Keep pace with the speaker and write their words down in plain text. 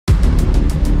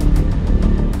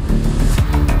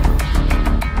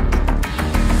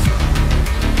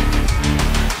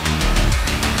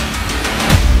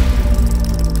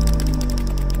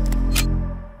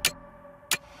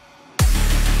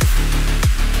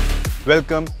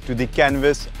Welcome to the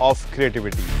canvas of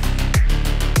creativity.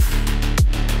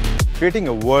 Creating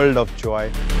a world of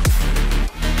joy.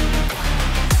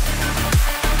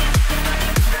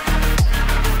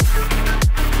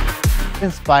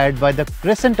 Inspired by the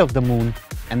crescent of the moon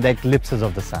and the eclipses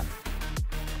of the sun.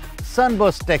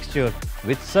 Sunburst texture,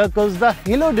 which circles the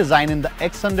halo design in the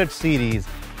X100 series,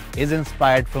 is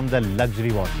inspired from the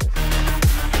luxury watches.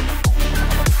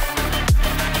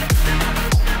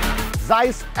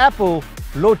 Zeiss Apo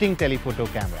floating telephoto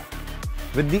camera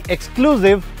with the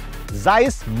exclusive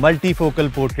Zeiss multifocal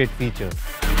portrait feature.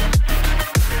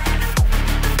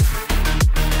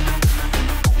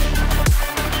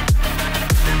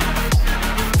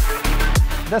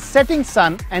 The setting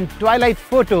sun and twilight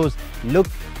photos look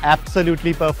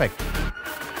absolutely perfect.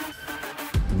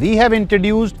 We have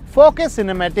introduced 4K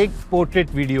cinematic portrait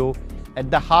video.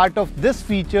 At the heart of this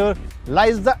feature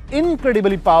lies the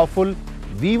incredibly powerful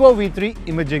Vivo V3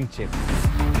 imaging chip.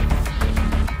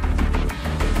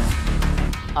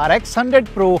 Our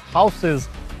X100 Pro houses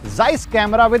Zeiss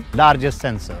camera with largest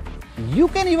sensor. You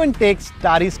can even take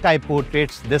starry sky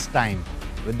portraits this time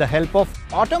with the help of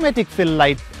automatic fill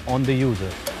light on the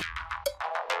user.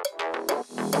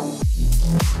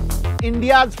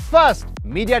 India's first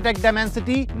MediaTek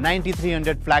Dimensity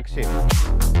 9300 flagship.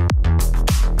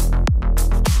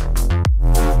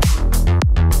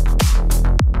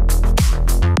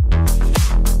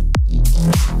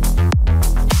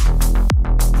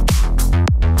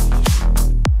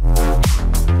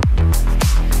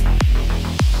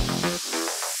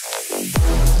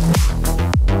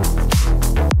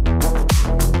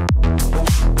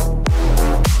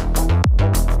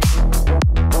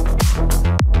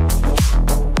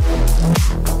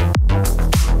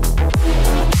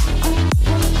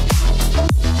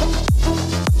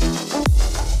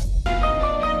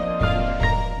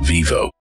 Vivo.